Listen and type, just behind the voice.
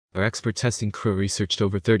Our expert testing crew researched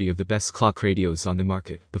over 30 of the best clock radios on the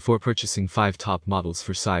market before purchasing 5 top models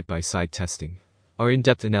for side-by-side testing. Our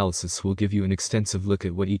in-depth analysis will give you an extensive look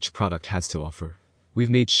at what each product has to offer. We've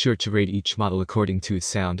made sure to rate each model according to its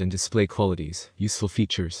sound and display qualities, useful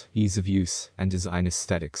features, ease of use, and design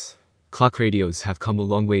aesthetics. Clock radios have come a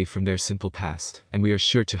long way from their simple past, and we are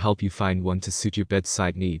sure to help you find one to suit your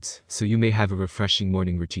bedside needs, so you may have a refreshing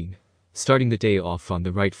morning routine. Starting the day off on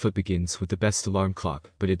the right foot begins with the best alarm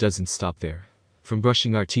clock, but it doesn't stop there. From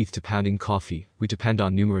brushing our teeth to pounding coffee, we depend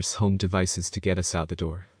on numerous home devices to get us out the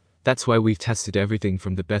door. That's why we've tested everything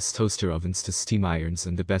from the best toaster ovens to steam irons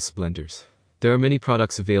and the best blenders. There are many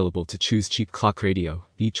products available to choose cheap clock radio,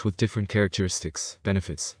 each with different characteristics,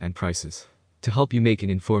 benefits, and prices. To help you make an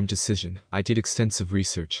informed decision, I did extensive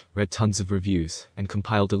research, read tons of reviews, and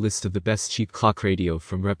compiled a list of the best cheap clock radio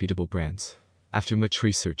from reputable brands. After much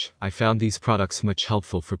research, I found these products much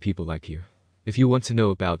helpful for people like you. If you want to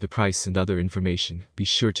know about the price and other information, be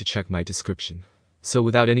sure to check my description. So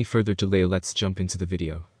without any further delay, let's jump into the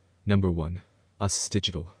video. Number 1. USCCE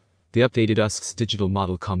Digital. The updated USCCE Digital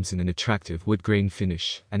model comes in an attractive wood grain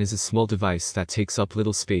finish and is a small device that takes up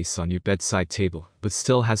little space on your bedside table, but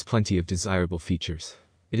still has plenty of desirable features.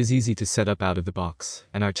 It is easy to set up out of the box,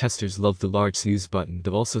 and our testers love the large snooze button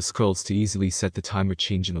that also scrolls to easily set the time or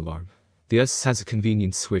change an alarm. The USCCE has a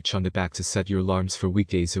convenient switch on the back to set your alarms for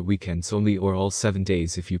weekdays or weekends only, or all 7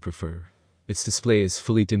 days if you prefer. Its display is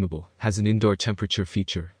fully dimmable, has an indoor temperature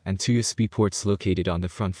feature, and 2 USB ports located on the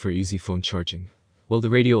front for easy phone charging. While the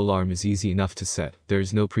radio alarm is easy enough to set, there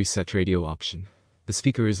is no preset radio option. The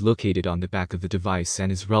speaker is located on the back of the device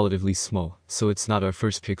and is relatively small, so it's not our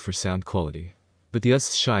first pick for sound quality. But the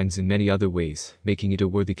USCCE shines in many other ways, making it a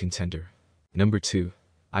worthy contender. Number 2.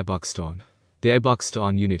 iBoxed On. The iBoxed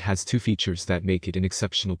On unit has 2 features that make it an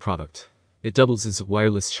exceptional product. It doubles as a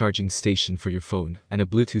wireless charging station for your phone, and a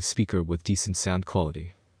Bluetooth speaker with decent sound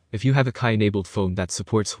quality. If you have a Qi-enabled phone that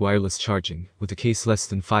supports wireless charging, with a case less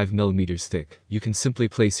than 5 mm thick, you can simply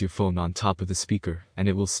place your phone on top of the speaker, and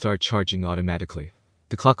it will start charging automatically.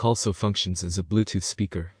 The clock also functions as a Bluetooth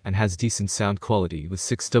speaker, and has decent sound quality with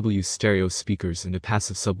 6W stereo speakers and a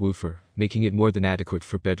passive subwoofer, making it more than adequate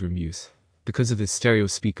for bedroom use. Because of its stereo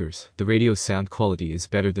speakers, the radio sound quality is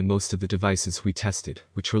better than most of the devices we tested,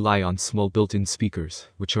 which rely on small built-in speakers,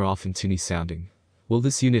 which are often tinny sounding. While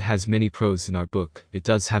this unit has many pros in our book, it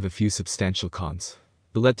does have a few substantial cons.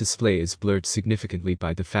 The LED display is blurred significantly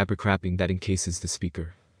by the fabric wrapping that encases the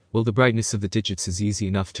speaker. While the brightness of the digits is easy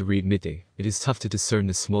enough to read midday, it is tough to discern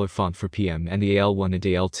the smaller font for PM and the AL1 and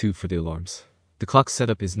AL2 for the alarms. The clock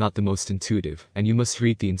setup is not the most intuitive, and you must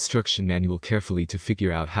read the instruction manual carefully to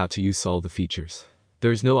figure out how to use all the features.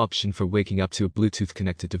 There is no option for waking up to a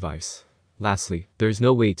Bluetooth-connected device. Lastly, there is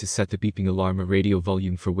no way to set the beeping alarm or radio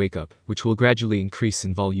volume for wake-up, which will gradually increase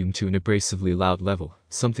in volume to an abrasively loud level,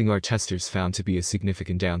 something our testers found to be a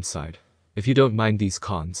significant downside. If you don't mind these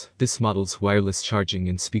cons, this model's wireless charging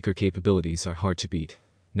and speaker capabilities are hard to beat.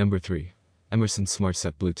 Number 3. Emerson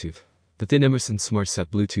SmartSet Bluetooth. The thin Emerson SmartSet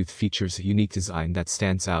Bluetooth features a unique design that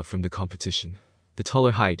stands out from the competition. The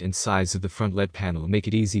taller height and size of the front LED panel make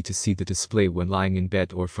it easy to see the display when lying in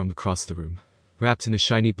bed or from across the room. Wrapped in a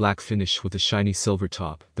shiny black finish with a shiny silver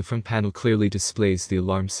top, the front panel clearly displays the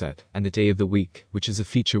alarm set and the day of the week, which is a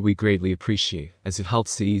feature we greatly appreciate, as it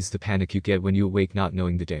helps to ease the panic you get when you awake not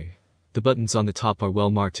knowing the day. The buttons on the top are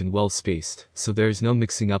well marked and well spaced, so there is no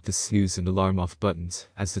mixing up the snooze and alarm off buttons,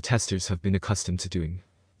 as the testers have been accustomed to doing.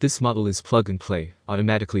 This model is plug and play,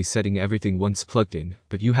 automatically setting everything once plugged in,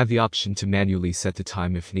 but you have the option to manually set the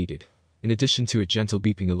time if needed. In addition to a gentle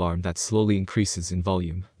beeping alarm that slowly increases in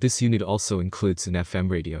volume, this unit also includes an FM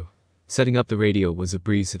radio. Setting up the radio was a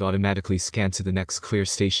breeze. It automatically scanned to the next clear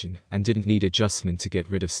station, and didn't need adjustment to get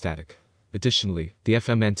rid of static. Additionally, the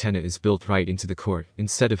FM antenna is built right into the cord,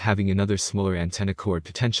 instead of having another smaller antenna cord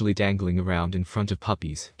potentially dangling around in front of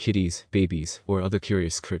puppies, kitties, babies, or other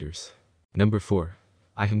curious critters. Number 4.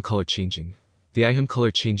 iHome Color Changing. The iHome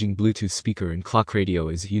Color Changing Bluetooth speaker and clock radio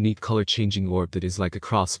is a unique color changing orb that is like a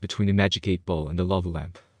cross between a magic 8-ball and a lava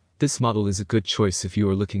lamp. This model is a good choice if you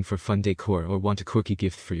are looking for fun decor or want a quirky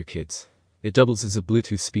gift for your kids. It doubles as a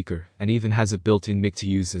Bluetooth speaker, and even has a built-in mic to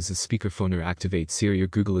use as a speakerphone or activate Siri or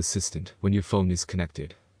Google Assistant when your phone is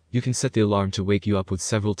connected. You can set the alarm to wake you up with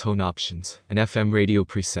several tone options, an FM radio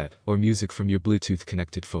preset, or music from your Bluetooth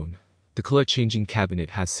connected phone. The color changing cabinet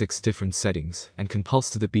has 6 different settings, and can pulse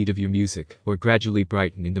to the beat of your music, or gradually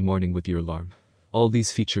brighten in the morning with your alarm. All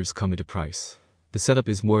these features come at a price. The setup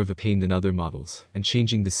is more of a pain than other models, and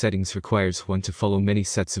changing the settings requires one to follow many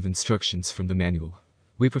sets of instructions from the manual.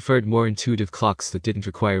 We preferred more intuitive clocks that didn't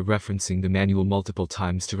require referencing the manual multiple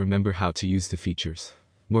times to remember how to use the features.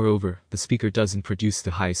 Moreover, the speaker doesn't produce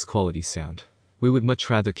the highest quality sound. We would much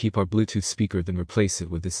rather keep our Bluetooth speaker than replace it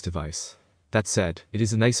with this device. That said, it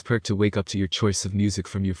is a nice perk to wake up to your choice of music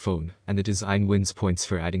from your phone, and the design wins points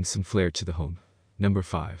for adding some flair to the home. Number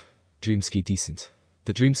 5. DreamSky Decent.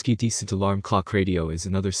 The DreamSky Decent alarm clock radio is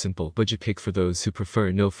another simple budget pick for those who prefer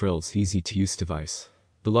a no-frills, easy-to-use device.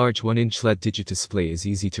 The large 1-inch LED digit display is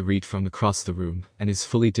easy to read from across the room, and is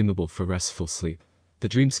fully dimmable for restful sleep. The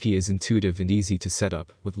DreamSky is intuitive and easy to set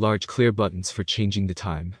up, with large clear buttons for changing the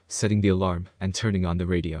time, setting the alarm, and turning on the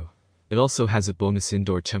radio. It also has a bonus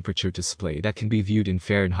indoor temperature display that can be viewed in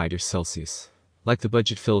Fahrenheit or Celsius. Like the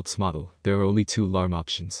budget Philips model, there are only 2 alarm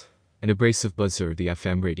options: an abrasive buzzer or the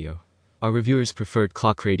FM radio. Our reviewers preferred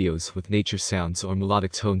clock radios with nature sounds or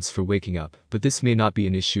melodic tones for waking up, but this may not be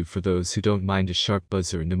an issue for those who don't mind a sharp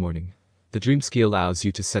buzzer in the morning. The DreamSky allows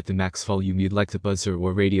you to set the max volume you'd like the buzzer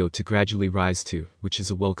or radio to gradually rise to, which is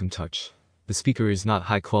a welcome touch. The speaker is not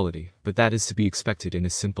high quality, but that is to be expected in a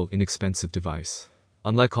simple, inexpensive device.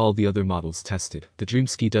 Unlike all the other models tested, the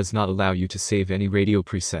DreamSky does not allow you to save any radio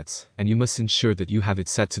presets, and you must ensure that you have it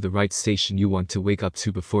set to the right station you want to wake up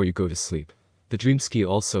to before you go to sleep. The DreamSky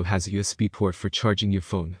also has a USB port for charging your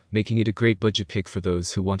phone, making it a great budget pick for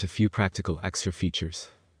those who want a few practical extra features.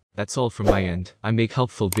 That's all from my end. I make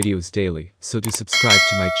helpful videos daily, so do subscribe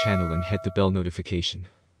to my channel and hit the bell notification.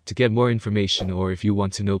 To get more information, or if you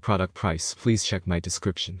want to know product price, please check my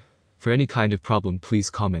description. For any kind of problem, please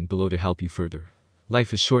comment below to help you further.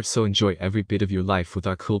 Life is short, so enjoy every bit of your life with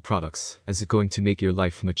our cool products, as it's going to make your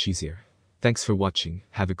life much easier. Thanks for watching,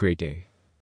 have a great day.